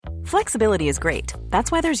Flexibility is great.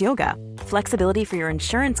 That's why there's yoga. Flexibility for your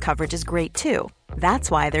insurance coverage is great too. That's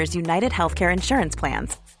why there's United Healthcare Insurance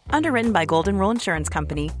Plans. Underwritten by Golden Rule Insurance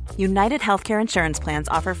Company, United Healthcare Insurance Plans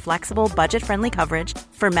offer flexible, budget-friendly coverage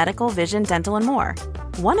for medical, vision, dental, and more.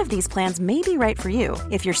 One of these plans may be right for you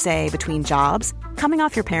if you're, say, between jobs, coming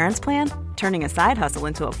off your parents' plan, turning a side hustle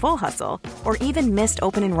into a full hustle, or even missed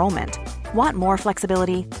open enrollment. Want more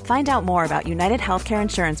flexibility? Find out more about United Healthcare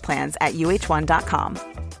Insurance Plans at uh1.com.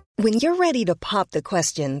 When you're ready to pop the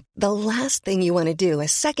question, the last thing you want to do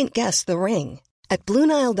is second-guess the ring. At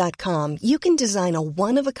BlueNile.com, you can design a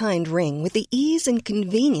one-of-a-kind ring with the ease and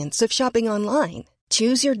convenience of shopping online.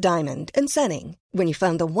 Choose your diamond and setting. When you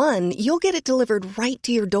find the one, you'll get it delivered right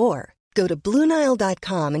to your door. Go to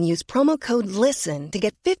BlueNile.com and use promo code LISTEN to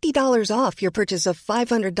get $50 off your purchase of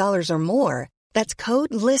 $500 or more. That's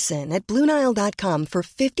code LISTEN at BlueNile.com for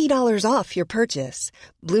 $50 off your purchase.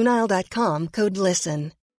 BlueNile.com, code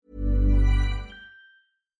LISTEN.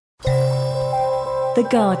 The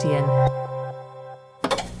Guardian.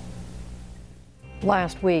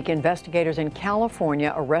 Last week, investigators in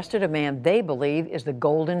California arrested a man they believe is the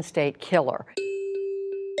Golden State Killer,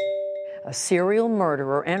 a serial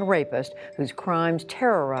murderer and rapist whose crimes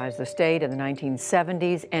terrorized the state in the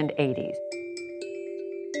 1970s and 80s.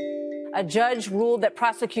 A judge ruled that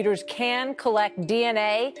prosecutors can collect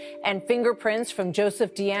DNA and fingerprints from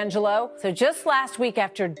Joseph DeAngelo. So just last week,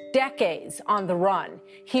 after decades on the run,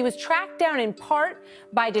 he was tracked down in part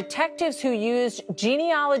by detectives who used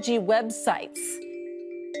genealogy websites.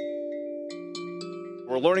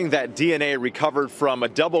 We're learning that DNA recovered from a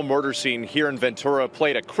double murder scene here in Ventura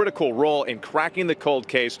played a critical role in cracking the cold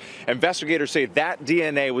case. Investigators say that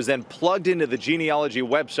DNA was then plugged into the genealogy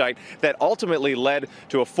website that ultimately led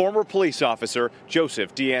to a former police officer,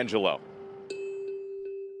 Joseph DeAngelo.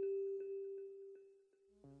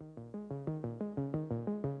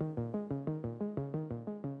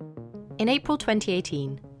 In April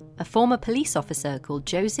 2018, a former police officer called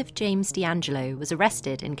Joseph James DeAngelo was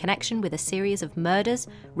arrested in connection with a series of murders,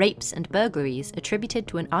 rapes, and burglaries attributed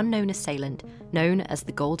to an unknown assailant known as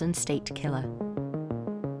the Golden State Killer.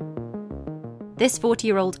 This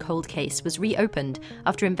 40-year-old cold case was reopened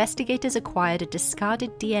after investigators acquired a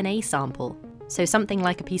discarded DNA sample, so something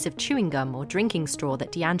like a piece of chewing gum or drinking straw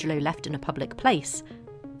that DeAngelo left in a public place,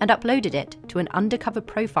 and uploaded it to an undercover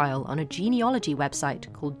profile on a genealogy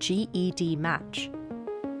website called GED Match.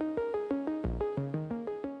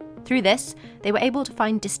 Through this, they were able to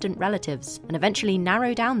find distant relatives and eventually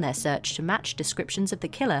narrow down their search to match descriptions of the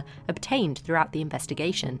killer obtained throughout the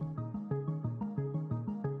investigation.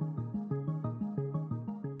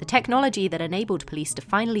 The technology that enabled police to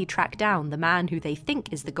finally track down the man who they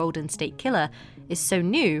think is the Golden State Killer is so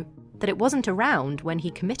new that it wasn't around when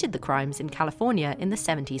he committed the crimes in California in the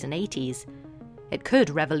 70s and 80s. It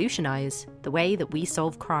could revolutionize the way that we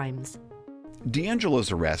solve crimes.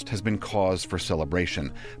 DeAngelo's arrest has been cause for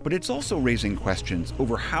celebration, but it's also raising questions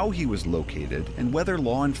over how he was located and whether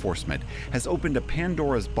law enforcement has opened a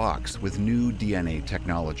Pandora's box with new DNA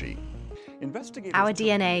technology. Our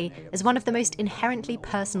DNA is one of the most inherently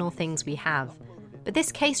personal things we have, but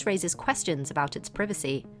this case raises questions about its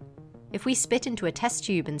privacy. If we spit into a test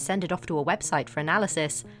tube and send it off to a website for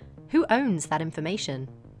analysis, who owns that information?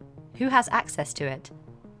 Who has access to it?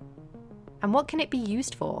 And what can it be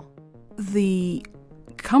used for? The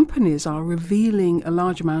companies are revealing a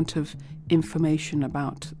large amount of information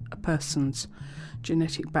about a person's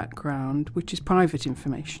genetic background, which is private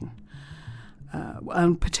information,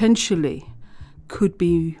 and potentially could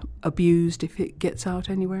be abused if it gets out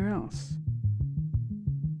anywhere else.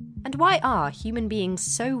 And why are human beings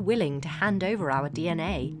so willing to hand over our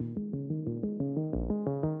DNA?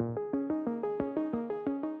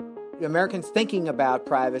 Americans' thinking about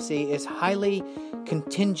privacy is highly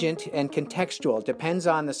contingent and contextual. It depends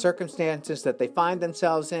on the circumstances that they find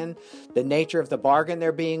themselves in, the nature of the bargain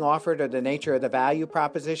they're being offered, or the nature of the value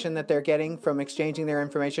proposition that they're getting from exchanging their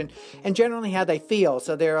information, and generally how they feel.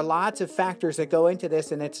 So there are lots of factors that go into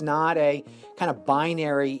this, and it's not a kind of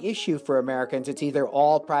binary issue for Americans. It's either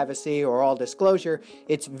all privacy or all disclosure.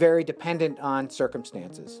 It's very dependent on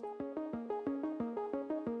circumstances.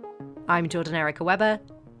 I'm Jordan Erica Weber,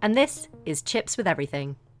 and this is Chips with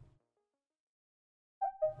Everything.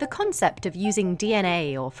 The concept of using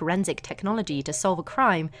DNA or forensic technology to solve a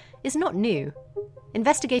crime is not new.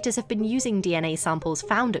 Investigators have been using DNA samples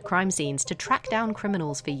found at crime scenes to track down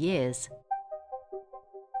criminals for years.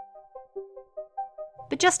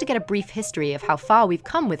 But just to get a brief history of how far we've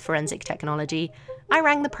come with forensic technology, I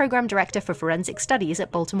rang the Program Director for Forensic Studies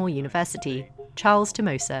at Baltimore University, Charles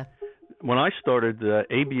Tomosa. When I started,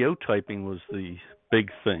 ABO typing was the big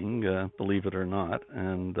thing, believe it or not.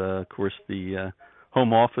 And, of course, the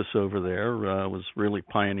Home Office over there was really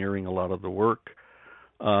pioneering a lot of the work.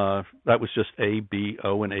 That was just A, B,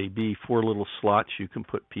 O, and AB, 4 little slots you can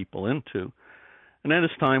put people into. And then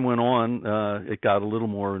as time went on, it got a little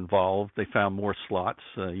more involved. They found more slots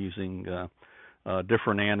using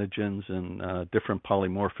different antigens and different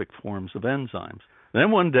polymorphic forms of enzymes. And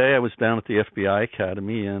then one day I was down at the FBI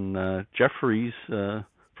Academy, and Jeffries,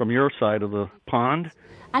 from your side of the pond,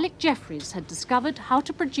 Alec Jeffries had discovered how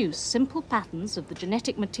to produce simple patterns of the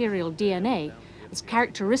genetic material DNA as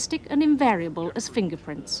characteristic and invariable as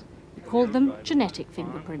fingerprints. He called them genetic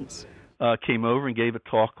fingerprints. Came over and gave a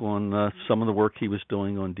talk on some of the work he was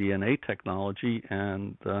doing on DNA technology,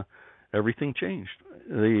 and everything changed.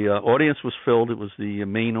 The audience was filled. It was the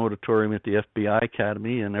main auditorium at the FBI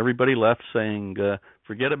Academy, and everybody left saying,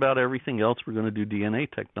 forget about everything else, we're going to do DNA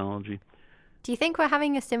technology. Do you think we're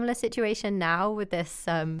having a similar situation now with this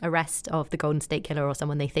arrest of the Golden State Killer, or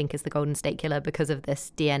someone they think is the Golden State Killer, because of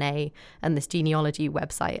this DNA and this genealogy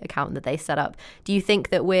website account that they set up? Do you think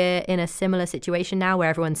that we're in a similar situation now where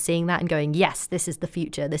everyone's seeing that and going, yes, this is the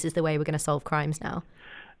future, this is the way we're going to solve crimes now?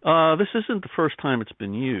 This isn't the first time it's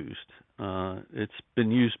been used. It's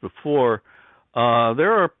been used before.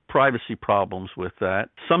 There are privacy problems with that.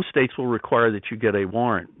 Some states will require that you get a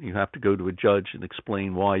warrant. You have to go to a judge and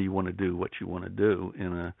explain why you want to do what you want to do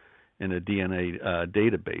in a DNA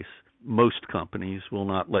database. Most companies will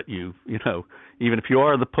not let you, even if you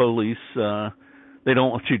are the police, they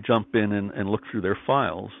don't want you to jump in and look through their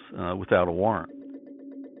files without a warrant.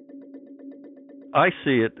 I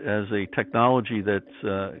see it as a technology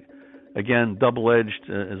that's again, double-edged,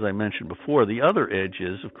 as I mentioned before. The other edge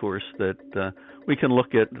is, of course, that we can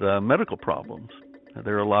look at medical problems.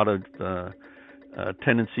 There are a lot of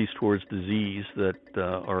tendencies towards disease that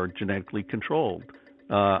are genetically controlled.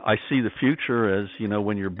 I see the future as,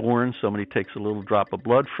 when you're born, somebody takes a little drop of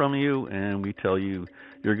blood from you, and we tell you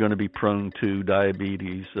you're going to be prone to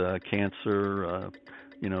diabetes, cancer,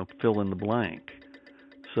 fill in the blank.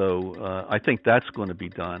 So I think that's going to be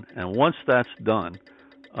done. And once that's done,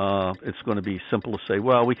 it's going to be simple to say,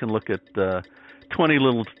 well, we can look at 20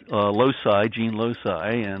 little gene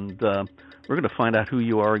loci, and we're going to find out who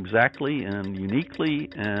you are exactly and uniquely,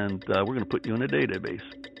 and we're going to put you in a database.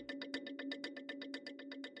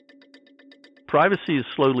 Privacy is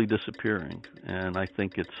slowly disappearing, and I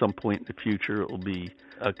think at some point in the future it will be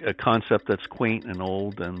a concept that's quaint and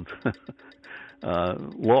old and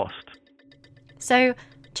lost. So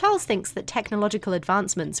Charles thinks that technological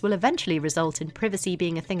advancements will eventually result in privacy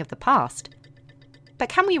being a thing of the past. But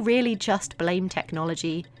can we really just blame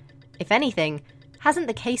technology? If anything, hasn't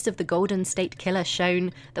the case of the Golden State Killer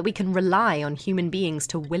shown that we can rely on human beings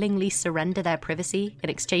to willingly surrender their privacy in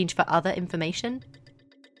exchange for other information?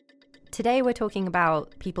 Today we're talking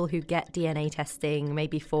about people who get DNA testing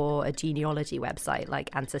maybe for a genealogy website like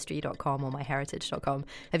Ancestry.com or MyHeritage.com.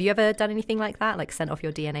 Have you ever done anything like that, like sent off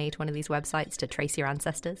your DNA to one of these websites to trace your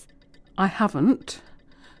ancestors? I haven't.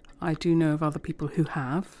 I do know of other people who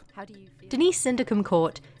have. How do you feel? Denise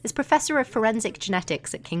Sindercombe-Court is Professor of Forensic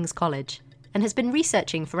Genetics at King's College and has been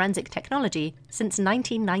researching forensic technology since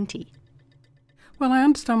 1990. Well, I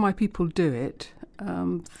understand why people do it.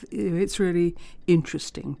 It's really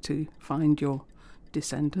interesting to find your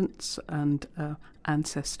descendants and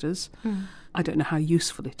ancestors. I don't know how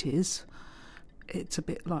useful it is. It's a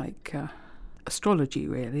bit like astrology,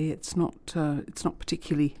 really. It's not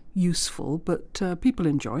particularly useful, but people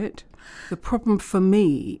enjoy it. The problem for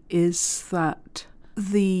me is that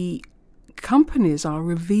the companies are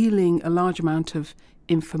revealing a large amount of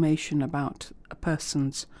information about a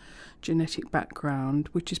person's genetic background,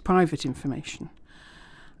 which is private information.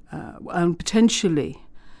 And potentially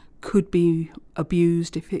could be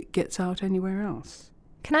abused if it gets out anywhere else.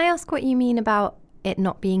 Can I ask what you mean about it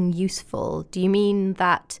not being useful? Do you mean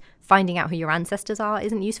that finding out who your ancestors are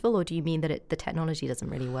isn't useful, or do you mean that the technology doesn't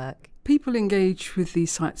really work? People engage with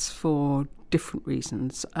these sites for different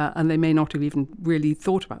reasons, and they may not have even really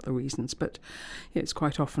thought about the reasons, but it's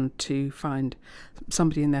quite often to find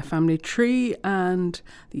somebody in their family tree, and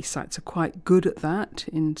these sites are quite good at that.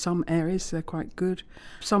 In some areas they're quite good.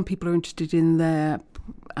 Some people are interested in their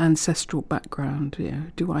ancestral background.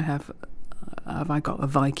 Have I got a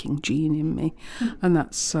Viking gene in me? And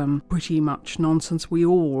that's pretty much nonsense. We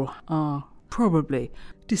all are probably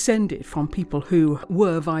descended from people who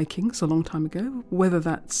were Vikings a long time ago. Whether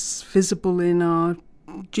that's visible in our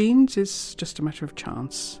genes is just a matter of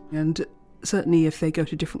chance. And certainly if they go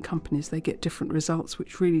to different companies, they get different results,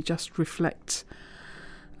 which really just reflects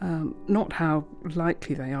not how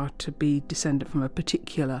likely they are to be descended from a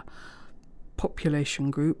particular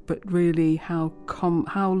population group, but really how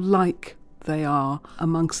like they are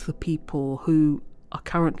amongst the people who are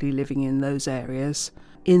currently living in those areas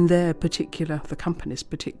in the company's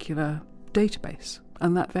particular database.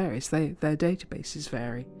 And that varies. Their databases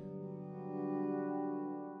vary.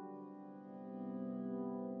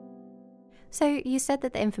 So you said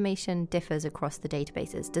that the information differs across the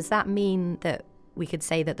databases. Does that mean that we could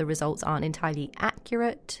say that the results aren't entirely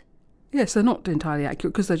accurate? Yes, they're not entirely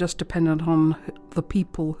accurate because they're just dependent on the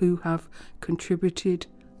people who have contributed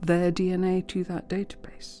their DNA to that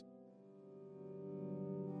database.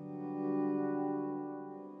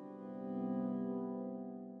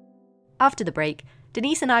 After the break,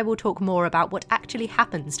 Denise and I will talk more about what actually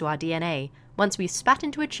happens to our DNA once we've spat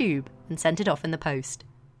into a tube and sent it off in the post.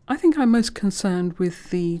 I think I'm most concerned with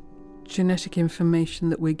the genetic information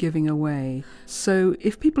that we're giving away. So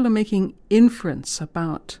if people are making inference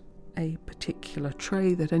about a particular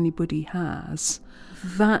trait that anybody has,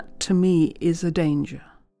 that to me is a danger.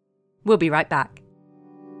 We'll be right back.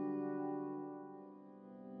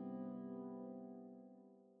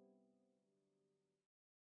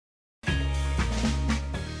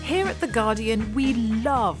 Here at The Guardian, we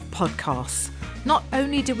love podcasts. Not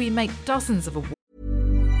only do we make dozens of awards.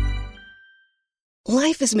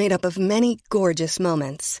 Life is made up of many gorgeous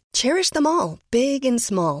moments. Cherish them all, big and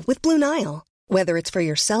small, with Blue Nile. Whether it's for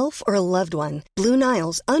yourself or a loved one, Blue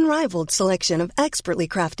Nile's unrivaled selection of expertly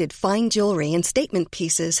crafted fine jewelry and statement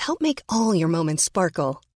pieces help make all your moments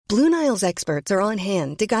sparkle. Blue Nile's experts are on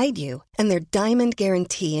hand to guide you, and their diamond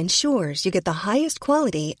guarantee ensures you get the highest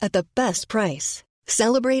quality at the best price.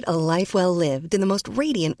 Celebrate a life well lived in the most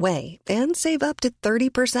radiant way and save up to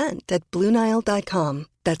 30% at BlueNile.com.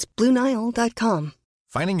 That's BlueNile.com.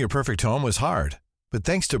 Finding your perfect home was hard, but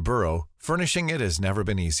thanks to Burrow, furnishing it has never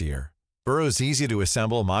been easier. Burrow's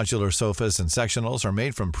easy-to-assemble modular sofas and sectionals are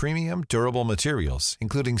made from premium, durable materials,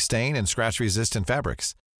 including stain and scratch-resistant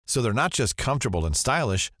fabrics. So they're not just comfortable and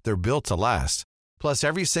stylish, they're built to last. Plus,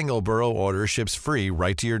 every single Burrow order ships free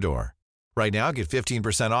right to your door. Right now, get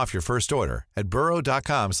 15% off your first order at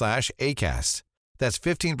burrow.com/ACAST. That's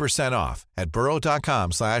 15% off at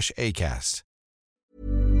burrow.com/ACAST.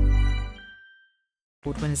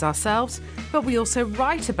 Award winners ourselves, but we also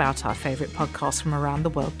write about our favourite podcasts from around the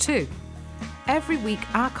world too. Every week,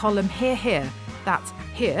 our column Here, that's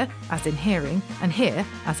here as in hearing and here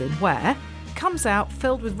as in where, comes out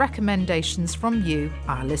filled with recommendations from you,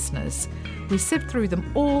 our listeners. We sift through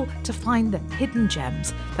them all to find the hidden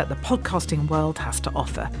gems that the podcasting world has to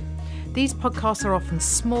offer. These podcasts are often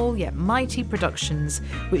small yet mighty productions,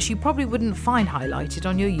 which you probably wouldn't find highlighted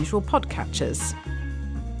on your usual podcatchers.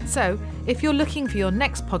 So, if you're looking for your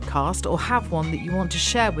next podcast or have one that you want to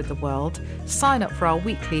share with the world, sign up for our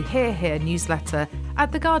weekly Here newsletter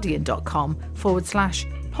at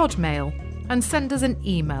theguardian.com/podmail and send us an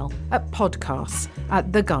email at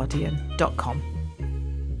podcasts@theguardian.com.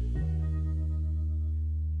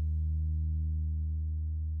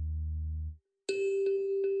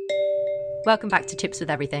 Welcome back to Tips with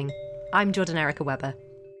Everything. I'm Jordan Erica Webber.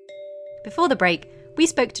 Before the break, we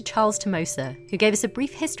spoke to Charles Tomosa, who gave us a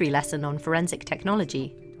brief history lesson on forensic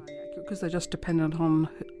technology. Because they're just dependent on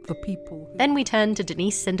the people. Then we turned to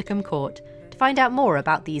Denise Syndicombe-Court to find out more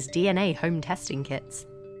about these DNA home testing kits.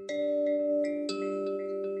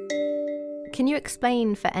 Can you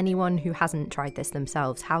explain for anyone who hasn't tried this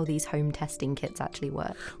themselves how these home testing kits actually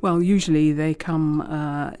work? Well, usually they come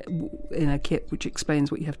in a kit which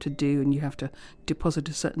explains what you have to do, and you have to deposit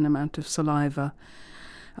a certain amount of saliva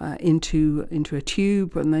into a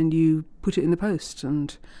tube, and then you put it in the post,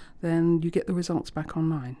 and then you get the results back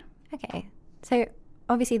online. Okay, so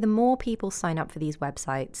obviously the more people sign up for these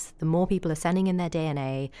websites, the more people are sending in their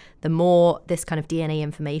DNA, the more this kind of DNA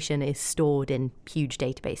information is stored in huge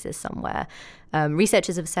databases somewhere.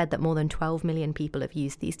 Researchers have said that more than 12 million people have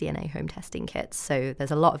used these DNA home testing kits, so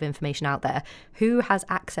there's a lot of information out there. Who has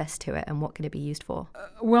access to it and what can it be used for?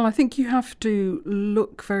 Well, I think you have to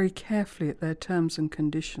look very carefully at their terms and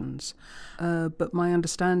conditions. But my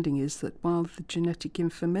understanding is that while the genetic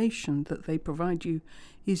information that they provide you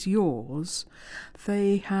is yours,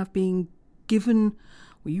 they have been given,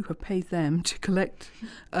 well, you have paid them to collect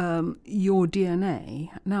your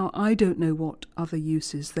DNA. Now, I don't know what other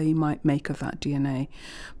uses they might make of that DNA.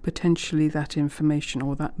 Potentially that information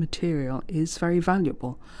or that material is very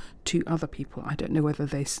valuable to other people. I don't know whether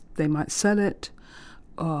they might sell it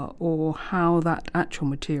or how that actual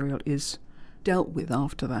material is dealt with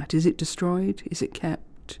after that. Is it destroyed? Is it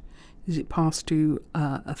kept? Is it passed to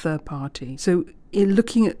a third party? So in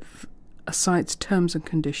looking at a site's terms and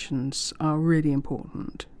conditions are really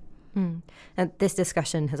important. And this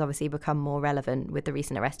discussion has obviously become more relevant with the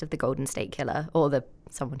recent arrest of the Golden State Killer, or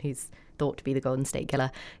someone who's thought to be the Golden State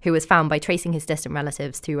Killer, who was found by tracing his distant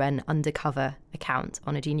relatives through an undercover account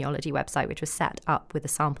on a genealogy website, which was set up with a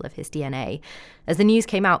sample of his DNA. As the news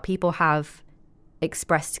came out, people have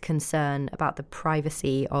expressed concern about the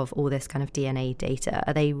privacy of all this kind of DNA data.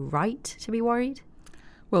 Are they right to be worried?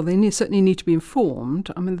 Well, they certainly need to be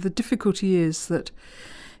informed. I mean, the difficulty is that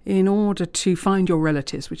in order to find your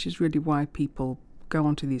relatives, which is really why people go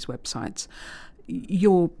onto these websites,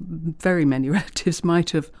 your very many relatives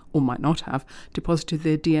might have or might not have deposited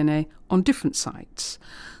their DNA on different sites.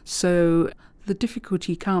 So the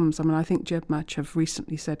difficulty comes, I mean, I think GEDmatch have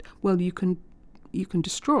recently said, well, you can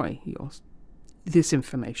destroy this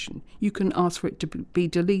information. You can ask for it to be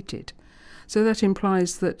deleted. So that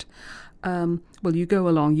implies that, you go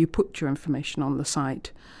along, you put your information on the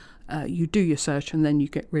site, you do your search, and then you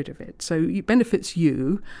get rid of it. So it benefits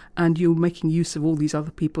you, and you're making use of all these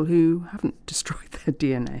other people who haven't destroyed their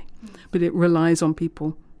DNA. But it relies on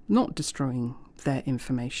people not destroying their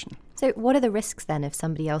information. So what are the risks then if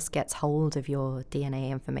somebody else gets hold of your DNA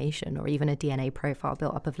information, or even a DNA profile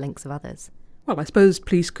built up of links of others? Well, I suppose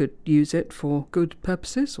police could use it for good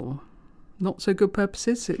purposes or not so good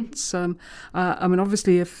purposes. It's,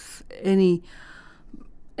 obviously, if any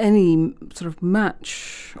sort of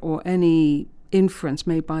match or any inference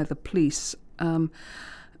made by the police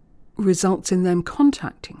results in them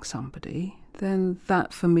contacting somebody, then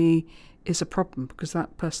that for me is a problem, because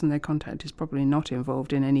that person they contact is probably not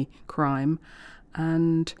involved in any crime,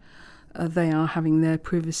 and they are having their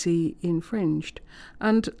privacy infringed.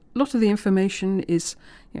 And a lot of the information is,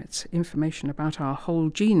 it's information about our whole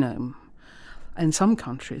genome. In some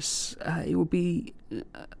countries, it would be,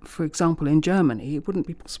 for example, in Germany, it wouldn't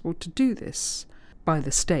be possible to do this by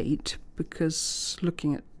the state, because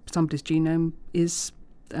looking at somebody's genome is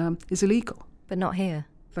illegal. But not here.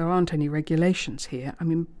 There aren't any regulations here. I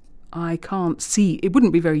mean, I can't see, it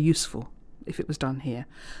wouldn't be very useful if it was done here.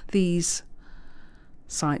 These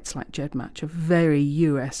sites like GEDmatch are very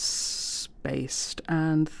US-based,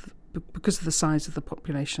 and because of the size of the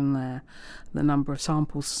population there, the number of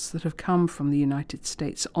samples that have come from the United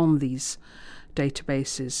States on these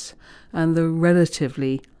databases, and the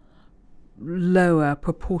relatively lower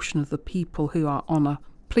proportion of the people who are on a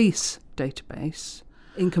police database,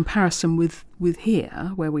 in comparison with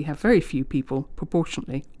here, where we have very few people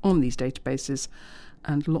proportionately on these databases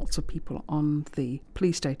and lots of people on the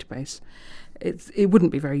police database, it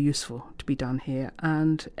wouldn't be very useful to be done here.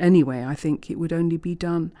 And anyway, I think it would only be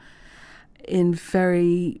done in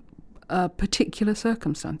very particular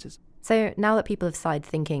circumstances. So now that people have started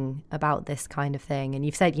thinking about this kind of thing, and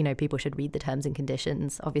you've said, people should read the terms and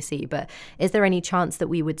conditions, obviously, but is there any chance that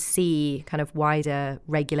we would see kind of wider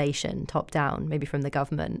regulation top down, maybe from the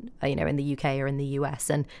government, in the UK or in the US?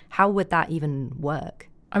 And how would that even work?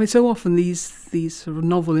 I mean, so often these sort of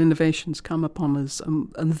novel innovations come upon us,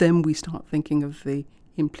 and then we start thinking of the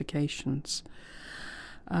implications.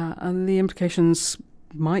 And the implications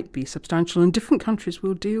might be substantial, and different countries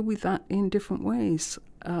will deal with that in different ways.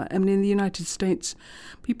 In the United States,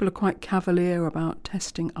 people are quite cavalier about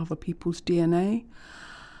testing other people's DNA,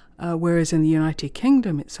 whereas in the United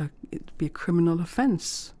Kingdom, it'd be a criminal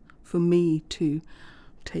offence for me to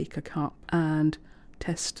take a cup and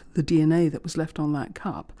test the DNA that was left on that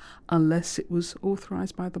cup, unless it was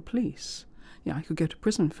authorised by the police. I could go to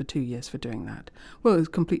prison for 2 years for doing that. Well, it's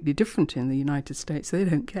completely different in the United States. They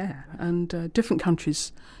don't care. And different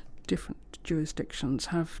countries, different jurisdictions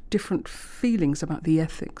have different feelings about the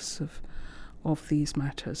ethics of these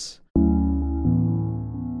matters.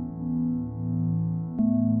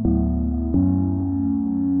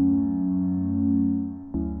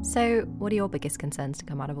 So what are your biggest concerns to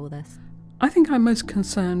come out of all this? I think I'm most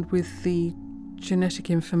concerned with the genetic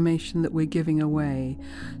information that we're giving away.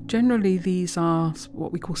 Generally, these are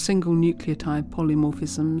what we call single nucleotide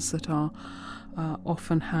polymorphisms that are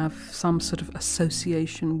often have some sort of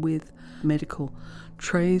association with medical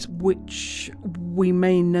traits, which we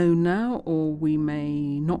may know now or we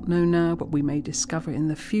may not know now, but we may discover in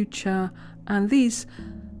the future. And these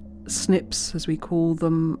SNPs, as we call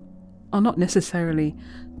them, are not necessarily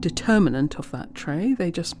determinant of that trait. They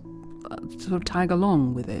just sort of tag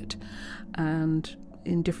along with it, and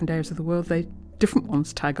in different areas of the world different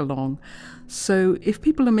ones tag along. So if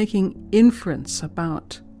people are making inference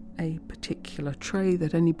about a particular trait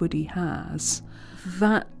that anybody has,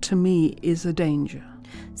 that to me is a danger.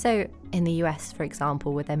 So in the US, for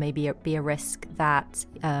example, would there maybe be a risk that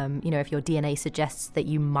if your DNA suggests that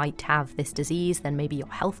you might have this disease, then maybe your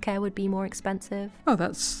healthcare would be more expensive? Oh,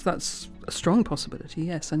 that's a strong possibility,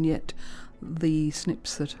 yes. And yet the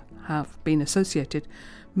SNPs that have been associated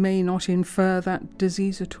may not infer that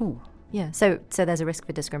disease at all. Yeah, so there's a risk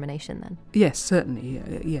for discrimination then? Yes, certainly,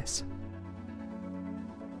 yes.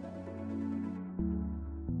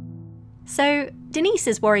 So Denise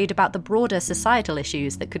is worried about the broader societal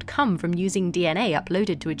issues that could come from using DNA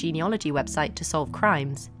uploaded to a genealogy website to solve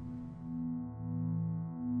crimes.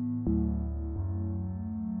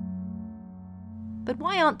 But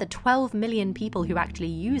why aren't the 12 million people who actually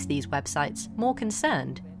use these websites more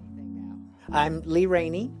concerned? I'm Lee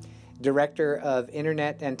Rainey, Director of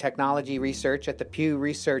Internet and Technology Research at the Pew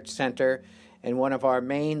Research Center, and one of our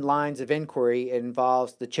main lines of inquiry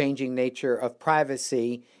involves the changing nature of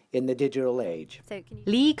privacy in the digital age.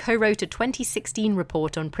 Lee co-wrote a 2016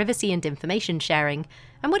 report on privacy and information sharing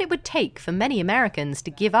and what it would take for many Americans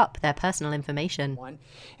to give up their personal information.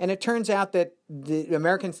 And it turns out that the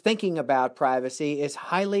Americans' thinking about privacy is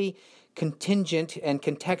highly contingent and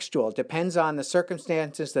contextual. It depends on the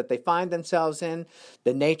circumstances that they find themselves in,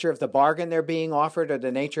 the nature of the bargain they're being offered, or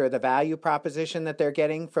the nature of the value proposition that they're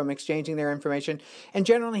getting from exchanging their information, and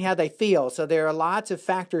generally how they feel. So there are lots of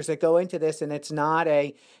factors that go into this, and it's not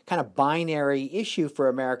a kind of binary issue for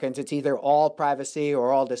Americans. It's either all privacy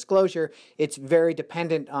or all disclosure. It's very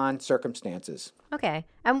dependent on circumstances. Okay.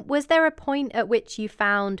 And was there a point at which you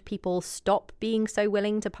found people stop being so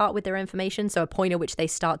willing to part with their information? So a point at which they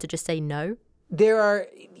start to just say no? There are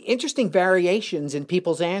interesting variations in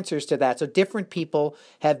people's answers to that. So different people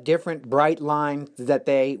have different bright lines that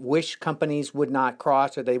they wish companies would not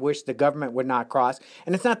cross or they wish the government would not cross.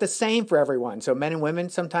 And it's not the same for everyone. So men and women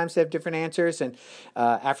sometimes have different answers, and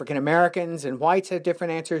African Americans and whites have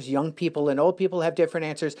different answers. Young people and old people have different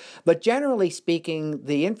answers. But generally speaking,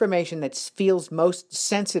 the information that feels most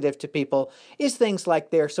sensitive to people is things like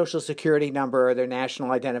their Social Security number or their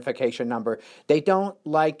national identification number. They don't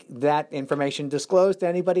like that information disclosed to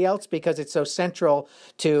anybody else because it's so central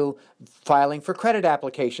to filing for credit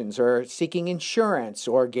applications or seeking insurance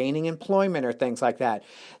or gaining employment or things like that.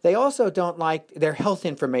 They also don't like their health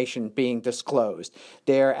information being disclosed.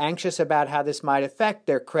 They're anxious about how this might affect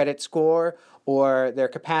their credit score or their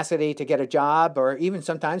capacity to get a job, or even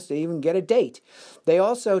sometimes to even get a date. They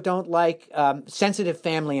also don't like sensitive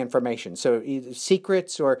family information. So either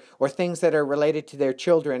secrets or things that are related to their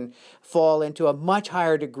children fall into a much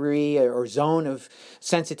higher degree or zone of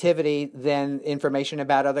sensitivity than information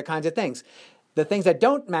about other kinds of things. The things that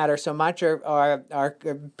don't matter so much are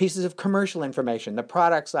pieces of commercial information, the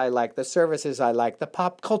products I like, the services I like, the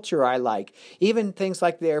pop culture I like. Even things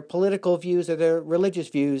like their political views or their religious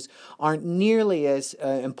views aren't nearly as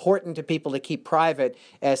important to people to keep private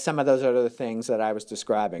as some of those other things that I was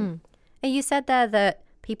describing. And you said there that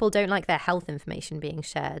people don't like their health information being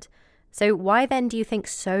shared. So why then do you think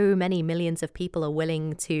so many millions of people are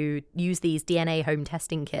willing to use these DNA home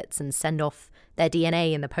testing kits and send off their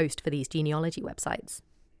DNA in the post for these genealogy websites?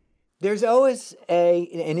 There's always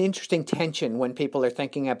an interesting tension when people are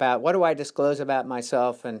thinking about what do I disclose about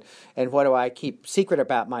myself and what do I keep secret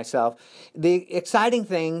about myself. The exciting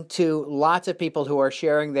thing to lots of people who are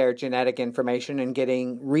sharing their genetic information and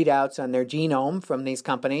getting readouts on their genome from these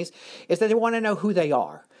companies is that they want to know who they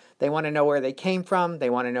are. They want to know where they came from.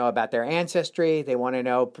 They want to know about their ancestry. They want to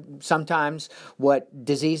know sometimes what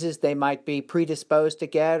diseases they might be predisposed to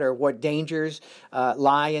get or what dangers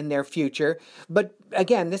lie in their future. But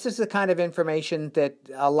again, this is the kind of information that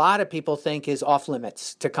a lot of people think is off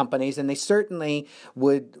limits to companies, and they certainly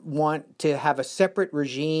would want to have a separate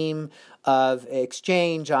regime of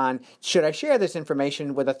exchange on, should I share this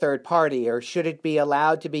information with a third party, or should it be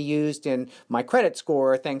allowed to be used in my credit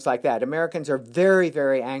score or things like that. Americans are very,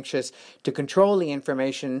 very anxious to control the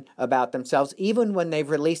information about themselves, even when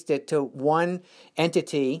they've released it to one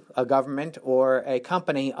entity, a government or a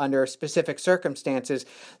company, under specific circumstances.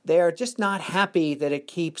 They are just not happy that it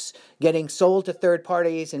keeps getting sold to third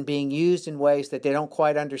parties and being used in ways that they don't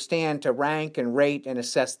quite understand to rank and rate and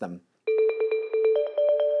assess them.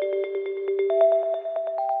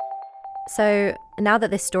 So now that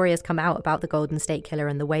this story has come out about the Golden State Killer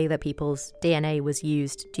and the way that people's DNA was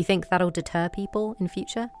used, do you think that'll deter people in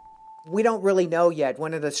future? We don't really know yet.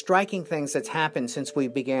 One of the striking things that's happened since we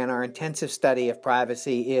began our intensive study of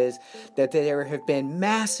privacy is that there have been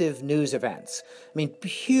massive news events. I mean,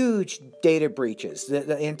 huge data breaches.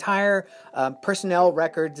 The entire personnel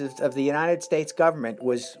records of the United States government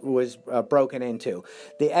was broken into.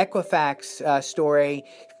 The Equifax story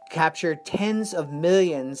captured tens of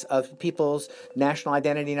millions of people's national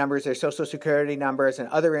identity numbers, their social security numbers, and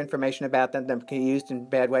other information about them that can be used in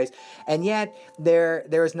bad ways. And yet there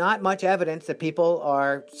is not much evidence that people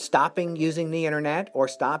are stopping using the internet or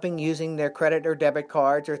stopping using their credit or debit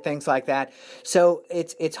cards or things like that. So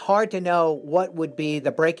it's hard to know what would be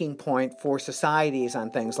the breaking point for societies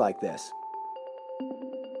on things like this.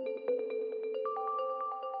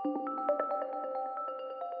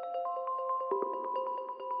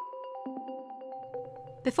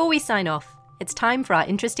 Before we sign off, it's time for our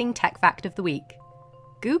interesting tech fact of the week.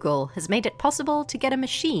 Google has made it possible to get a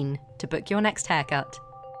machine to book your next haircut.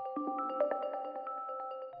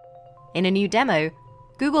 In a new demo,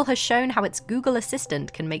 Google has shown how its Google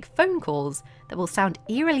Assistant can make phone calls that will sound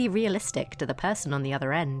eerily realistic to the person on the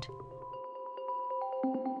other end.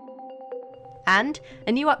 And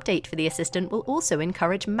a new update for the Assistant will also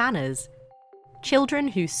encourage manners. Children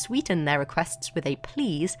who sweeten their requests with a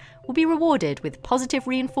please will be rewarded with positive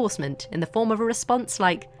reinforcement in the form of a response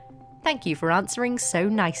like, "Thank you for answering so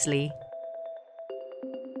nicely."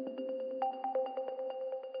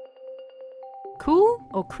 Cool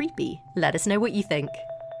or creepy? Let us know what you think.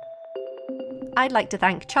 I'd like to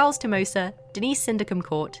thank Charles Tomosa, Denise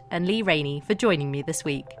Sindercombe-Court, and Lee Rainey for joining me this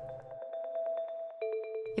week.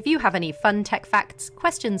 If you have any fun tech facts,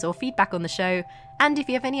 questions, or feedback on the show, and if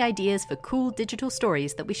you have any ideas for cool digital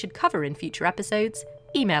stories that we should cover in future episodes,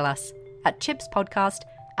 email us at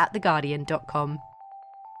chipspodcast@theguardian.com.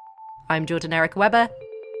 I'm Jordan Erica Webber.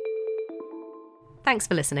 Thanks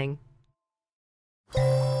for listening.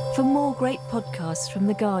 For more great podcasts from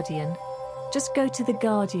The Guardian, just go to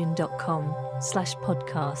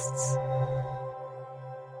theguardian.com/podcasts.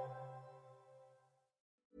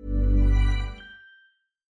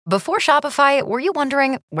 Before Shopify, were you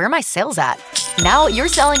wondering, where are my sales at? Now you're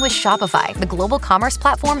selling with Shopify, the global commerce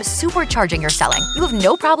platform supercharging your selling. You have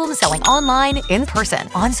no problem selling online, in person,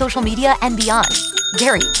 on social media, and beyond.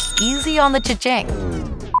 Gary, easy on the cha-ching.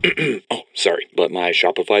 Oh, sorry, but my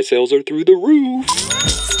Shopify sales are through the roof.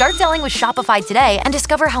 Start selling with Shopify today and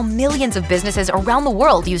discover how millions of businesses around the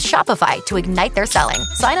world use Shopify to ignite their selling.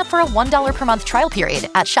 Sign up for a $1 per month trial period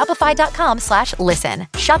at shopify.com/listen.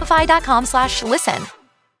 Shopify.com/listen.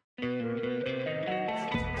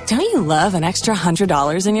 Don't you love an extra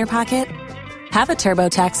 $100 in your pocket? Have a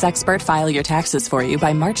TurboTax expert file your taxes for you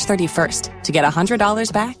by March 31st to get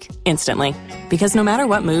 $100 back instantly. Because no matter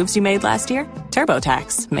what moves you made last year,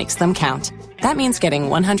 TurboTax makes them count. That means getting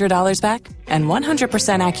 $100 back and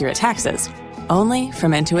 100% accurate taxes, only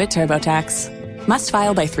from Intuit TurboTax. Must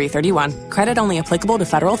file by 3/31. Credit only applicable to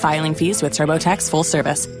federal filing fees with TurboTax full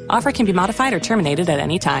service. Offer can be modified or terminated at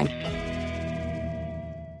any time.